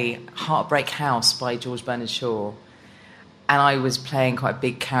play, Heartbreak House by George Bernard Shaw, and I was playing quite a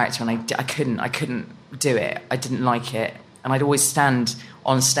big character, and I couldn't do it. I didn't like it, and I'd always stand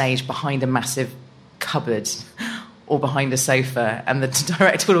on stage behind a massive cupboard or behind a sofa, and the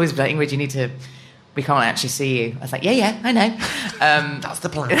director would always be like, Ingrid, we can't actually see you. I was like, yeah, I know. That's the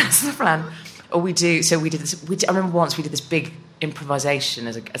plan. That's the plan. Or we did this. I remember once we did this big improvisation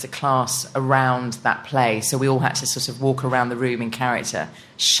as a class around that play. So we all had to sort of walk around the room in character,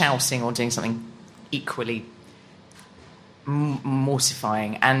 shouting or doing something equally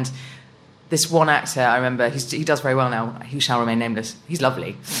mortifying. And this one actor, I remember, he does very well now. He shall remain nameless. He's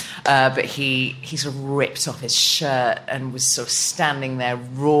lovely, but he sort of ripped off his shirt and was sort of standing there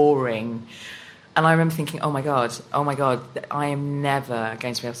roaring. And I remember thinking, oh my God, I am never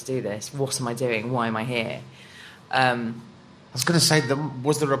going to be able to do this. What am I doing? Why am I here? I was going to say,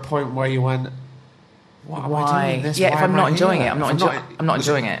 was there a point where you went, why am I doing this? Yeah, why if I'm not enjoying here? it, I'm not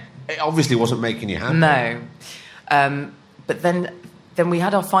enjoying it. It obviously wasn't making you happy. No. But then we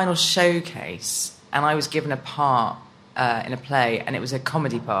had our final showcase, and I was given a part in a play, and it was a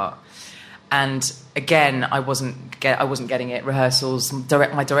comedy part. And again, I wasn't getting it. Rehearsals,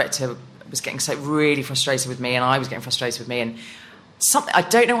 my director was getting really frustrated with me, and I was getting frustrated with me. And I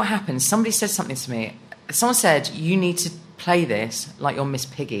don't know what happened. Somebody said something to me. Someone said, "You need to play this like you're Miss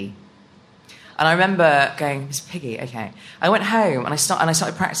Piggy." And I remember going, Miss Piggy, okay. I went home and I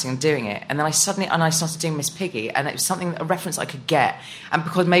started practicing and doing it, and then I started doing Miss Piggy, and it was a reference I could get, and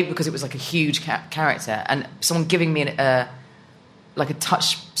because it was like a huge character, and someone giving me like a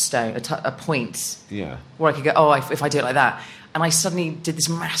touchstone, a point, where I could go, if I do it like that, and I suddenly did this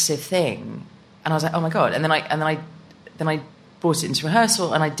massive thing, and I was like, oh my God, and then I brought it into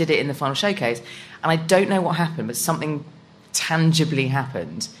rehearsal, and I did it in the final showcase, and I don't know what happened, but something tangibly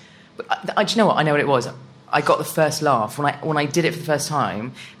happened. But do you know what? I know what it was. I got the first laugh when I did it for the first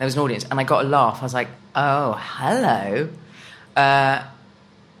time. There was an audience, and I got a laugh. I was like, "Oh, hello," and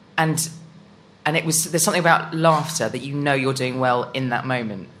there's something about laughter that you're doing well in that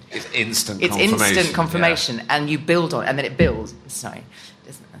moment. It's instant confirmation, yeah. And you build on it, and then it builds. Sorry,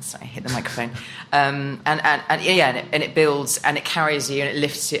 hit the microphone. And it builds, and it carries you, and it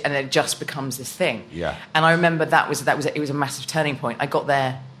lifts you, and it just becomes this thing. Yeah. And I remember it was a massive turning point. I got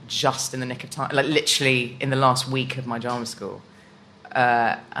there just in the nick of time, like literally in the last week of my drama school,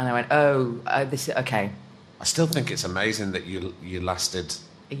 and I went, this is okay. I still think it's amazing that you lasted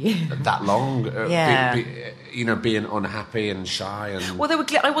Yeah. that long, yeah. Being unhappy and shy. And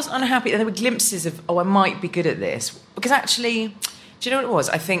I wasn't unhappy. There were glimpses of, I might be good at this. Because actually, do you know what it was?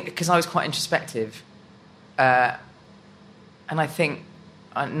 I think because I was quite introspective, and I think,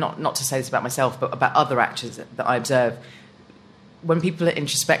 not to say this about myself, but about other actors that I observe, when people are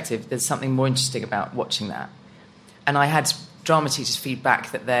introspective, there's something more interesting about watching that. And I had drama teachers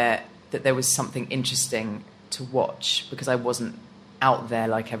feedback that there was something interesting to watch because I wasn't out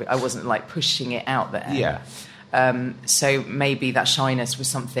there I wasn't like pushing it out there. Yeah. So maybe that shyness was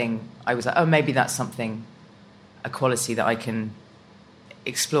something I was like, maybe that's something, a quality that I can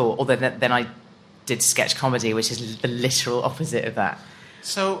explore. Although then I did sketch comedy, which is the literal opposite of that.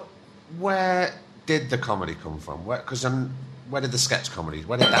 So where did the comedy come from? Where did the sketch comedy,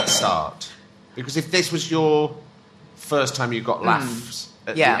 where did that start? Because if this was your first time you got laughs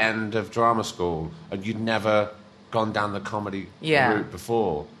at the end of drama school and you'd never gone down the comedy route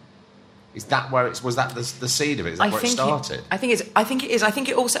before, is that where was that the seed of it? Is that where it started? I think it is. I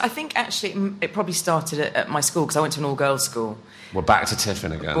think actually it probably started at my school because I went to an all-girls school. We're back to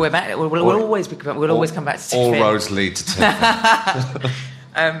Tiffin again. We'll always come back to Tiffin. All roads lead to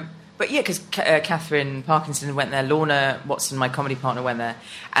Tiffin. But yeah, because Catherine Parkinson went there, Lorna Watson, my comedy partner, went there,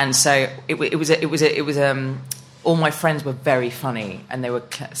 and so it was all my friends were very funny, and they were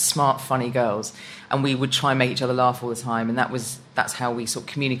smart, funny girls, and we would try and make each other laugh all the time, and that's how we sort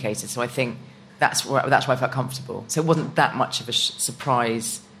of communicated. So I think that's where I felt comfortable. So it wasn't that much of a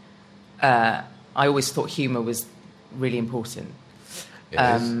surprise. I always thought humour was really important. It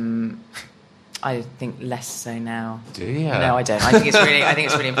is. I think less so now. Do you? No, I don't. I think it's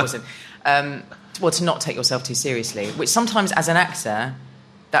really important. Well, to not take yourself too seriously, which sometimes as an actor,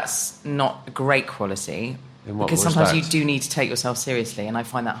 that's not a great quality. In what because sometimes respect? you do need to take yourself seriously, and I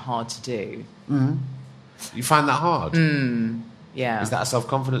find that hard to do. You find that hard? Yeah. Is that a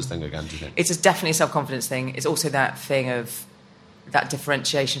self-confidence thing again, do you think? It's definitely a self-confidence thing. It's also that thing of that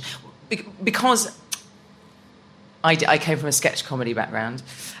differentiation. Because I came from a sketch comedy background,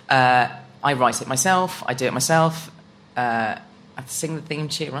 I write it myself, I do it myself, I have to sing the theme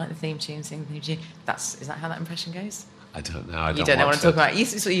tune, write the theme tune, sing the theme tune. Is that how that impression goes? I don't know. I You don't know what I'm talking about.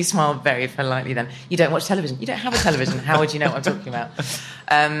 You smile very politely then. You don't watch television. You don't have a television. How would you know what I'm talking about?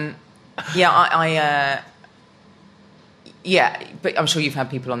 Yeah, but I'm sure you've had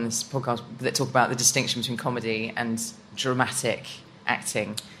people on this podcast that talk about the distinction between comedy and dramatic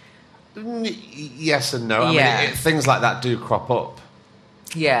acting. Yes and no. I Yeah. mean, things like that do crop up.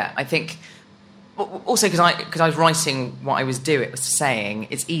 Yeah, I think... Also, because I was writing what I was saying,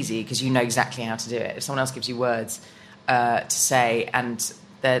 it's easy because you know exactly how to do it. If someone else gives you words to say and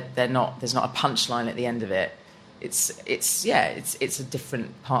there's not a punchline at the end of it, it's a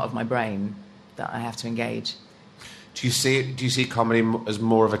different part of my brain that I have to engage. Do you see comedy as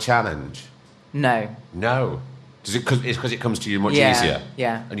more of a challenge? No. No. Does it? Because it comes to you much Yeah, easier.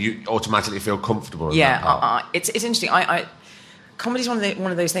 yeah. And you automatically feel comfortable in that part. Yeah, it's interesting. Comedy's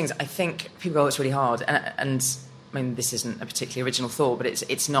one of those things. I think people go, it's really hard, and I mean, this isn't a particularly original thought, but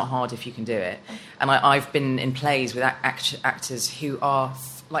it's not hard if you can do it. And I've been in plays with actors who are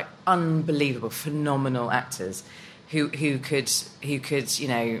like unbelievable, phenomenal actors, who could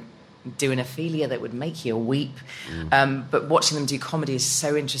do an Ophelia that would make you weep. But watching them do comedy is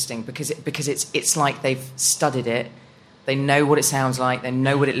so interesting because it's like they've studied it, they know what it sounds like, they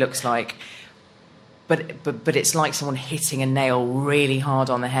know what it looks like. But it's like someone hitting a nail really hard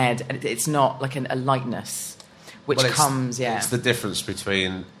on the head, and it's not like a lightness, which comes. It's the difference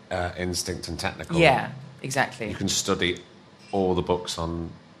between instinct and technical. Yeah, exactly. You can study all the books on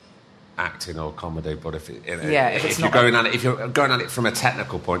acting or comedy, but if you're going at it from a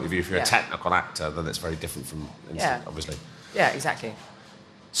technical point of view, if you're a technical actor, then it's very different from instinct, obviously. Yeah, exactly.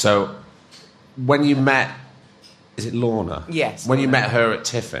 So, when you met. Is it Lorna? Yes. When you met her at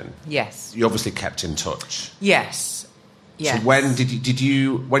Tiffin? Yes. You obviously kept in touch. Yes. Yes. So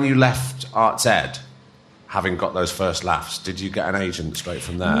when you left Arts Ed, having got those first laughs, did you get an agent straight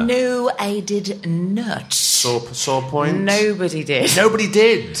from there? No, I did not. Saw Point? Nobody did. Nobody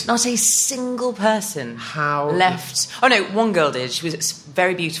did? Not a single person How? left. Oh no, one girl did. She was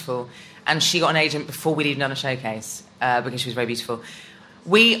very beautiful, and she got an agent before we'd even done a showcase because she was very beautiful.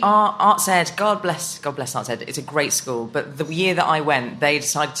 We are Arts Ed. God bless Arts Ed. It's a great school. But the year that I went, they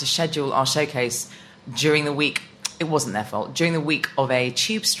decided to schedule our showcase during the week. It wasn't their fault. During the week of a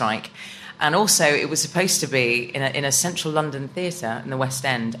tube strike, and also it was supposed to be in a central London theatre in the West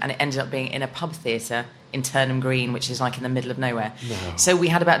End, and it ended up being in a pub theatre in Turnham Green, which is like in the middle of nowhere. No. So we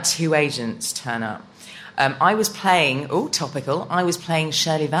had about 2 agents turn up. I was playing. Topical. I was playing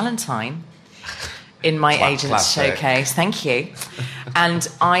Shirley Valentine. In my agent's showcase, thank you. And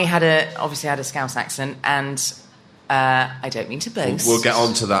I obviously had a Scouse accent, and I don't mean to boast. We'll get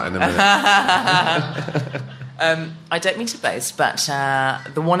on to that in a minute. I don't mean to boast, but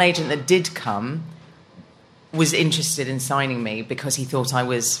the one agent that did come was interested in signing me because he thought I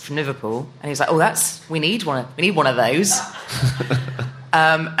was from Liverpool, and he was like, we need one of those.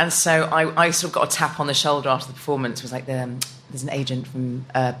 And so I sort of got a tap on the shoulder after the performance. Was like, there's an agent from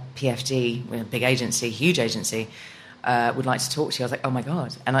PFD, a big agency, huge agency, would like to talk to you. I was like, oh my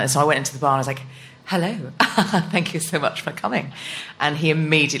God. And so I went into the bar and I was like, hello, thank you so much for coming. And he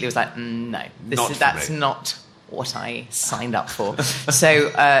immediately was like, no, that's not what I signed up for.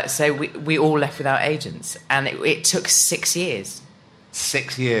 So we all left without agents. And it took 6 years.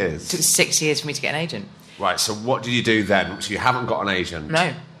 6 years? It took 6 years for me to get an agent. Right, so what did you do then? So you haven't got an agent?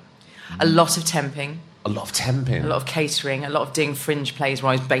 No. A lot of temping. A lot of temping? A lot of catering. A lot of doing fringe plays where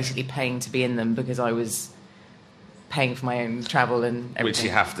I was basically paying to be in them because I was paying for my own travel and everything. Which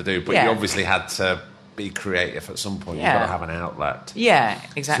you have to do, but you obviously had to be creative at some point. You've got to have an outlet. Yeah,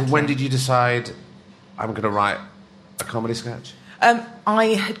 exactly. So when did you decide, I'm going to write a comedy sketch? I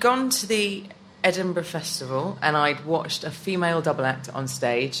had gone to the Edinburgh Festival and I'd watched a female double act on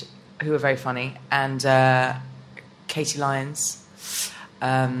stage who were very funny, and Katie Lyons.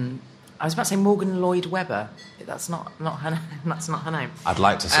 I was about to say Morgan Lloyd Webber. That's not her. That's not her name. I'd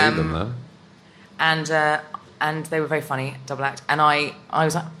like to see them though. And they were very funny, double act. And I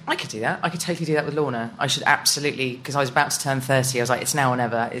was like, I could do that. I could totally do that with Lorna. I should absolutely, because I was about to turn 30. I was like, it's now or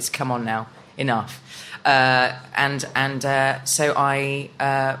never. It's come on now, enough. So I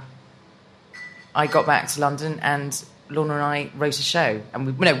got back to London, and Lorna and I wrote a show.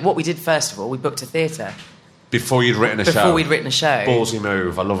 And what we did first of all, we booked a theatre. Before you'd written a show? Before we'd written a show. Ballsy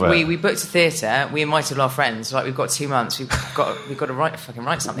move, I love it. We booked a theatre, we invited all our friends, like, we've got 2 months, we've got to write something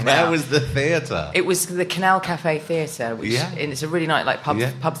Where now. was the theatre? It was the Canal Cafe Theatre, which and it's a really nice, like,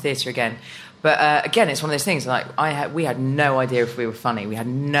 pub theatre again. But again, it's one of those things, like, we had no idea if we were funny, we had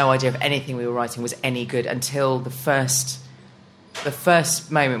no idea if anything we were writing was any good until the first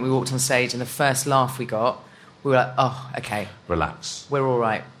moment we walked on stage and the first laugh we got, we were like, oh, okay. Relax. We're all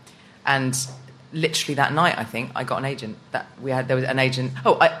right. And literally that night, I think, I got an agent. There was an agent.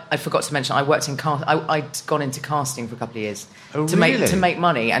 Oh, I forgot to mention, I worked in I'd gone into casting for a couple of years to make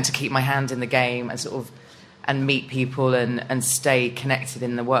money and to keep my hand in the game and sort of and meet people and stay connected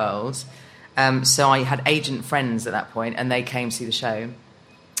in the world. So I had agent friends at that point, and they came to see the show,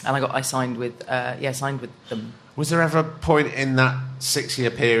 and I signed with them. Was there ever a point in that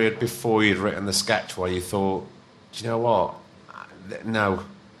 6-year period before you'd written the sketch where you thought, do you know what? No,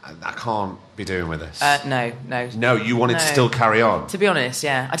 I can't be doing with this. No. No, you wanted to still carry on. To be honest,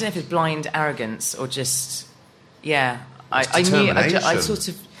 yeah. I don't know if it's blind arrogance or just, I knew. I sort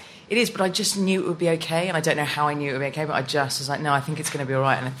of. It is, but I just knew it would be okay, and I don't know how I knew it would be okay, but I just was like, no, I think it's going to be all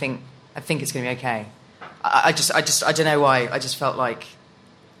right, and I think it's going to be okay. I don't know why. I just felt like,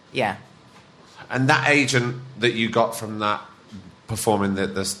 yeah. And that agent that you got from that performing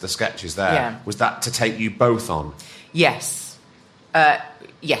the sketches there, was that to take you both on? Yes.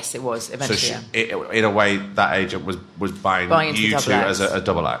 Yes, it was, eventually. So in a way, that agent was buying you two as a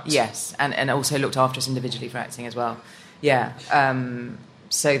double act? Yes, and also looked after us individually for acting as well. Yeah.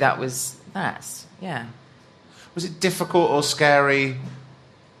 So that was that, yeah. Was it difficult or scary?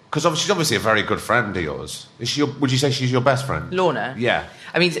 Because she's obviously a very good friend of yours. Would you say she's your best friend? Lorna? Yeah.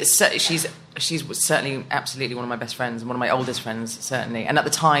 I mean, she's certainly absolutely one of my best friends and one of my oldest friends, certainly. And at the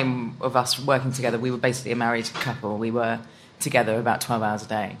time of us working together, we were basically a married couple. We were together about 12 hours a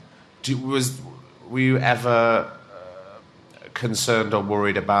day. Were you ever concerned or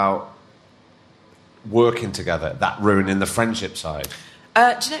worried about working together, that ruining the friendship side?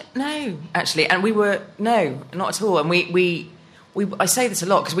 Do you know, no, actually. And no, not at all. And I say this a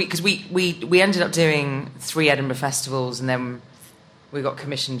lot because we ended up doing 3 Edinburgh festivals, and then we got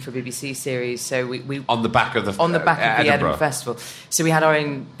commissioned for a BBC series. So we on the back of the Edinburgh Festival. So we had our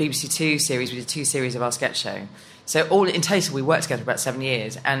own BBC Two series. We did 2 series of our sketch show. So all in total, we worked together for about 7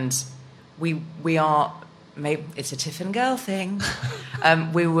 years, and we are maybe it's a Tiff and Girl thing.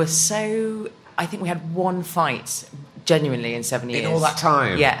 We were so. I think we had 1 fight genuinely in 7 years. In all that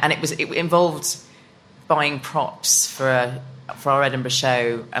time, yeah, and it involved buying props for our Edinburgh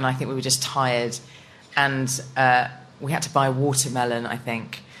show, and I think we were just tired, and we had to buy a watermelon, I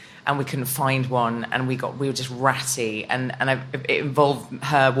think, and we couldn't find one, and we were just ratty, and it involved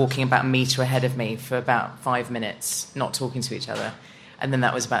her walking about a metre ahead of me for about 5 minutes, not talking to each other, and then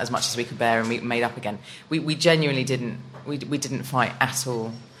that was about as much as we could bear, and we made up again. We genuinely didn't fight at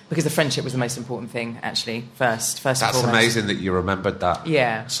all, because the friendship was the most important thing, actually, first and foremost. That's amazing that you remembered that.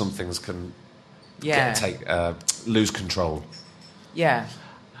 Yeah. Some things can lose control. Yeah.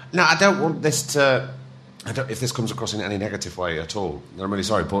 Now, I don't want this to... if this comes across in any negative way at all, I'm really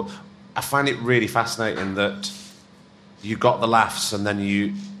sorry, but I find it really fascinating that you got the laughs and then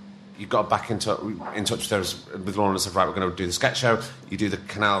you got back in touch with Lorna and said, right, we're going to do the sketch show, you do the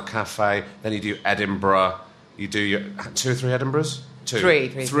Canal Cafe, then you do Edinburgh, you do your 2 or 3 Edinburghs? 2. 3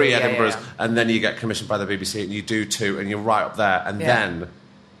 Edinburghs, yeah. And then you get commissioned by the BBC and you do 2 and you're right up there, and then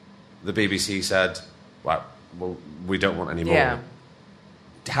the BBC said, right, well, we don't want any more. Yeah.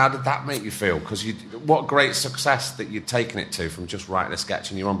 How did that make you feel? Because what great success that you'd taken it to from just writing a sketch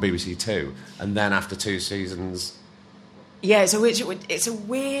and you're on BBC 2, and then after 2 seasons... Yeah, it's a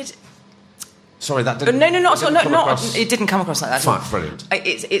weird... Sorry, that didn't... No, it didn't come across like that. Fine, brilliant.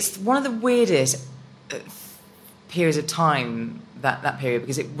 It's one of the weirdest periods of time, that period,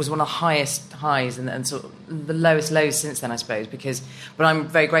 because it was one of the highest highs and sort of the lowest lows since then, I suppose, but I'm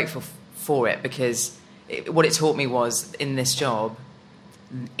very grateful for it, because what it taught me was, in this job,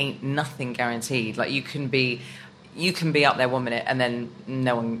 ain't nothing guaranteed. Like, you can be up there 1 minute and then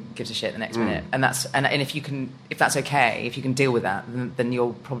no one gives a shit the next minute, and if that's okay, if you can deal with that, then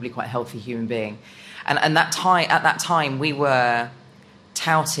you're probably quite a healthy human being. And at that time we were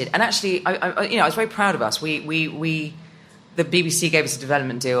touted, and actually, I was very proud of us. The BBC gave us a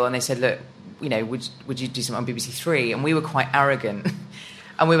development deal, and they said, look, would you do something on BBC Three? And we were quite arrogant,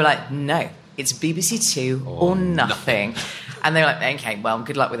 and we were like, no, it's BBC Two or nothing. And they were like, okay, well,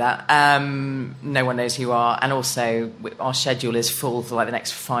 good luck with that. No one knows who you are, and also our schedule is full for like the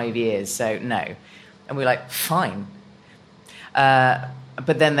next 5 years, so no. And we were like, fine.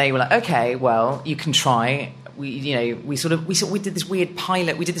 But then they were like, okay, well, you can try. We did this weird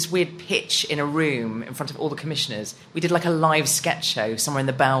pilot. We did this weird pitch in a room in front of all the commissioners. We did like a live sketch show somewhere in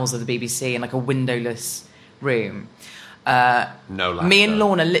the bowels of the BBC in like a windowless room. No laughter. Me and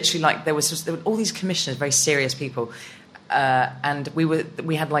Lorna literally there were all these commissioners, very serious people, and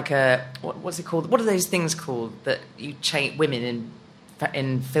we had like a what's it called? What are those things called that you women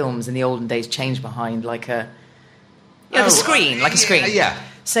in films in the olden days change behind like a the screen, like a screen. Yeah.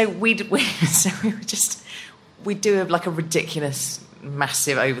 So we'd do like a ridiculous,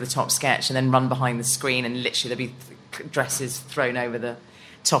 massive, over-the-top sketch and then run behind the screen, and literally there'd be dresses thrown over the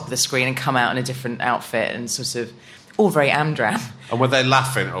top of the screen and come out in a different outfit, and sort of all very Amdram. And were they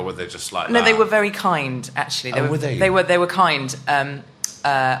laughing, or were they just like? No, they were very kind. Actually, were they? They were kind.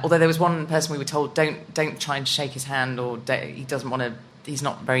 Although there was one person we were told don't try and shake his hand, or he doesn't want to. He's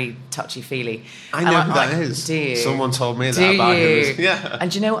not very touchy-feely. I know who that is. Do you? Someone told me that about him. Yeah. And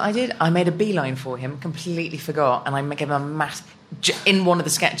do you know what I did? I made a beeline for him, completely forgot, and I gave him in one of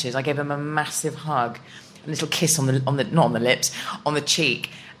the sketches, I gave him a massive hug, a little kiss on the not on the lips, on the cheek,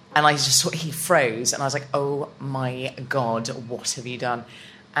 and I just saw he froze, and I was like, oh my God, what have you done?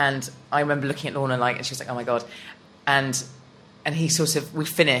 And I remember looking at Lorna and she was like, oh my God, and he we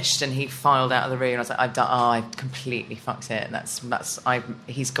finished, and he filed out of the room, and I was like, I completely fucked it. And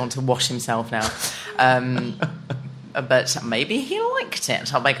he's gone to wash himself now. But maybe he liked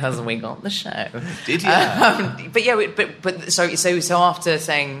it because we got the show. Did you? But yeah, so after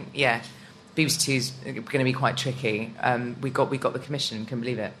saying, yeah, BBC Two's going to be quite tricky, we got the commission, couldn't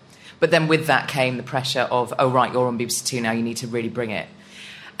believe it. But then with that came the pressure of, oh right, you're on BBC Two now, you need to really bring it.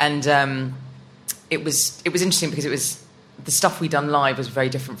 And it was interesting because it was, the stuff we'd done live was very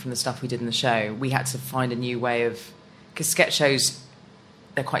different from the stuff we did in the show. We had to find a new way of, because sketch shows,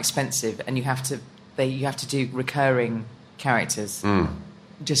 they're quite expensive, and you have to do recurring characters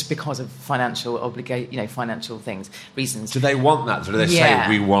just because of financial financial reasons. Do they want that? Do they say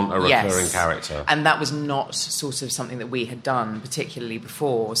we want a recurring character? And that was not sort of something that we had done particularly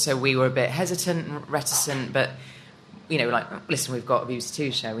before, so we were a bit hesitant and reticent. But listen, we've got a BBC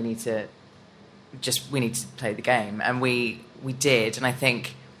Two show. We need to play the game, and we did, and I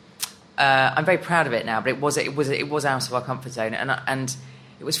think I'm very proud of it now. But it was out of our comfort zone, and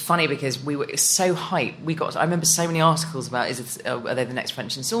it was funny because it was so hype. I remember so many articles about are they the next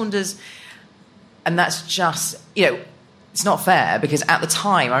French and Saunders, and that's just it's not fair, because at the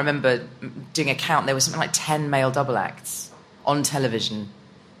time I remember doing a count. There was something like 10 male double acts on television,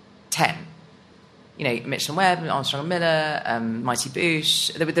 10. Mitchell & Webb, Armstrong & Miller, Mighty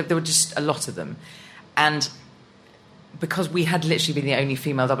Boosh. There were just a lot of them. And because we had literally been the only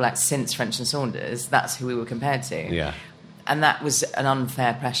female double act since French and Saunders, that's who we were compared to. Yeah. And that was an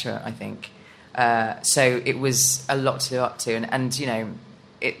unfair pressure, I think. So it was a lot to live up to. And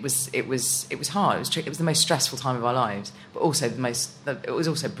it was hard. It was the most stressful time of our lives, but also it was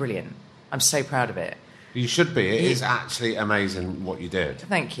also brilliant. I'm so proud of it. You should be. It is actually amazing what you did.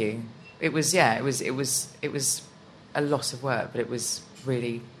 Thank you. It was a lot of work, but it was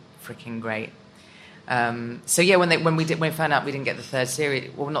really freaking great. So yeah, when we found out we didn't get the third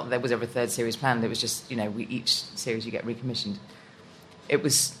series, well, not that there was ever a third series planned. It was just each series you get recommissioned. It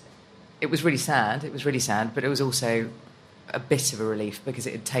was really sad. It was really sad, but it was also a bit of a relief because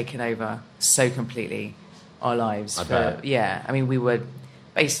it had taken over so completely our lives. I bet. Yeah, I mean, we were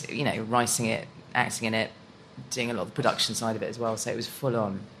basically writing it, acting in it, doing a lot of the production side of it as well. So it was full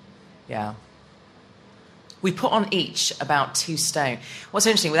on. Yeah. We put on each about 2 stone. What's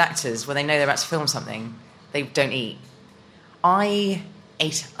interesting with actors, when they know they're about to film something, they don't eat. I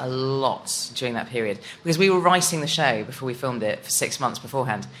ate a lot during that period because we were writing the show before we filmed it for 6 months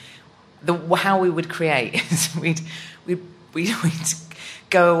beforehand. How we would create is we'd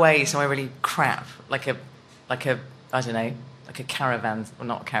go away somewhere really crap, like a I don't know, like a caravan, or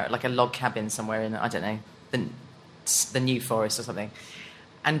not a caravan, like a log cabin somewhere in, I don't know, the New Forest or something,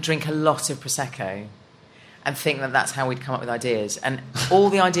 and drink a lot of Prosecco and think that that's how we'd come up with ideas. And all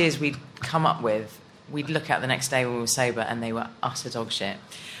the ideas we'd come up with, we'd look at the next day when we were sober, and they were utter dog shit.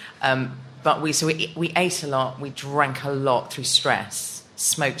 But we ate a lot, we drank a lot through stress,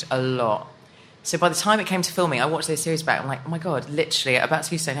 smoked a lot. So by the time it came to filming, I watched those series back, I'm like, oh my God, literally, about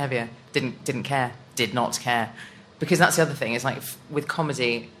 2 stone heavier, did not care. because that's the other thing. It's like with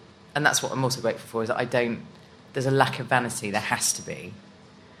comedy, and that's what I'm also grateful for, is that there's a lack of vanity. There has to be.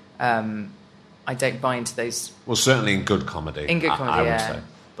 I don't buy into those. Well, certainly in good comedy. In good comedy, I would say.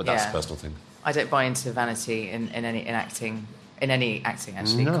 But that's a personal thing. I don't buy into vanity in any acting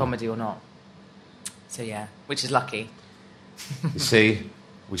actually, comedy or not. So yeah, which is lucky. You see,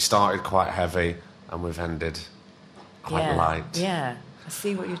 we started quite heavy and we've ended quite light. Yeah, I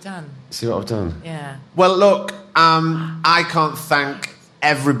see what you've done. See what I've done? Yeah. Well, look, I can't thank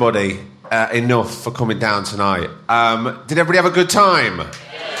everybody enough for coming down tonight. Did everybody have a good time?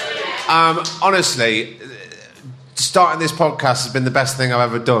 Honestly, starting this podcast has been the best thing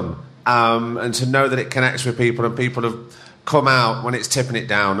I've ever done. And to know that it connects with people and people have come out when it's tipping it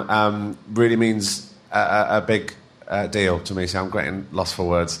down really means a big deal to me. So I'm getting lost for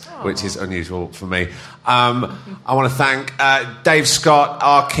words, which is unusual for me. I want to thank Dave Scott,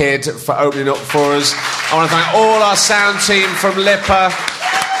 our kid, for opening up for us. I want to thank all our sound team from Lipper.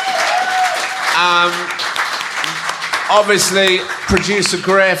 Obviously, producer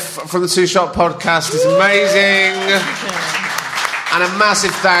Griff from the Two Shot Podcast is amazing. And a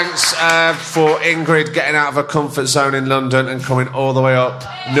massive thanks for Ingrid getting out of her comfort zone in London and coming all the way up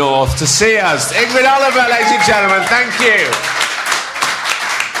north to see us. Ingrid Oliver, ladies and gentlemen, thank you.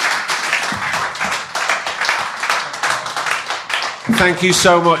 Thank you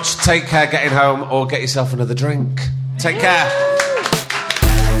so much. Take care getting home, or get yourself another drink. Take care.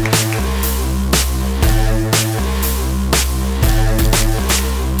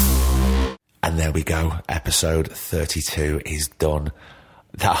 And there we go. Episode 32 is done.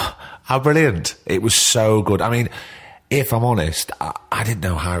 How brilliant. It was so good. I mean, if I'm honest, I didn't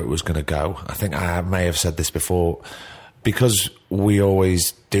know how it was going to go. I think I may have said this before. Because we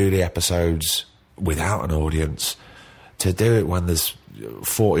always do the episodes without an audience, to do it when there's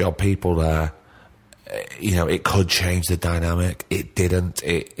 40-odd people there, you know, it could change the dynamic. It didn't.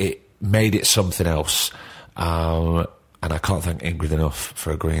 It made it something else. And I can't thank Ingrid enough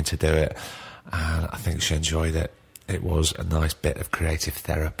for agreeing to do it. And I think she enjoyed it. It was a nice bit of creative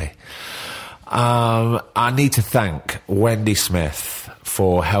therapy. I need to thank Wendy Smith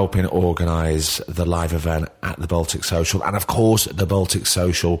for helping organise the live event at the Baltic Social, and of course the Baltic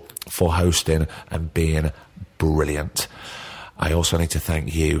Social for hosting and being brilliant. I also need to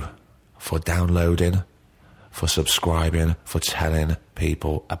thank you for downloading, for subscribing, for telling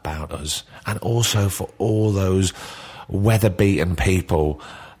people about us, and also for all those weather-beaten people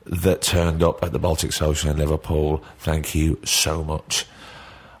that turned up at the Baltic Social in Liverpool. Thank you so much.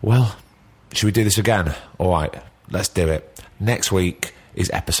 Well, should we do this again? All right, let's do it. Next week is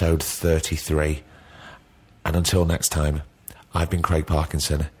episode 33. And until next time, I've been Craig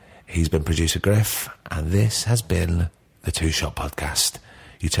Parkinson. He's been producer Griff. And this has been the Two Shot Podcast.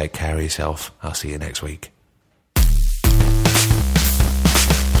 You take care of yourself. I'll see you next week.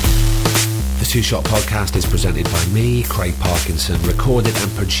 The Two Shot Podcast is presented by me, Craig Parkinson, recorded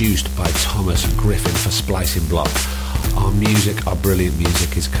and produced by Thomas Griffin for Splicing Block. Our music, our brilliant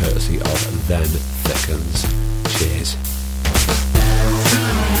music, is courtesy of Then Thickens. Cheers.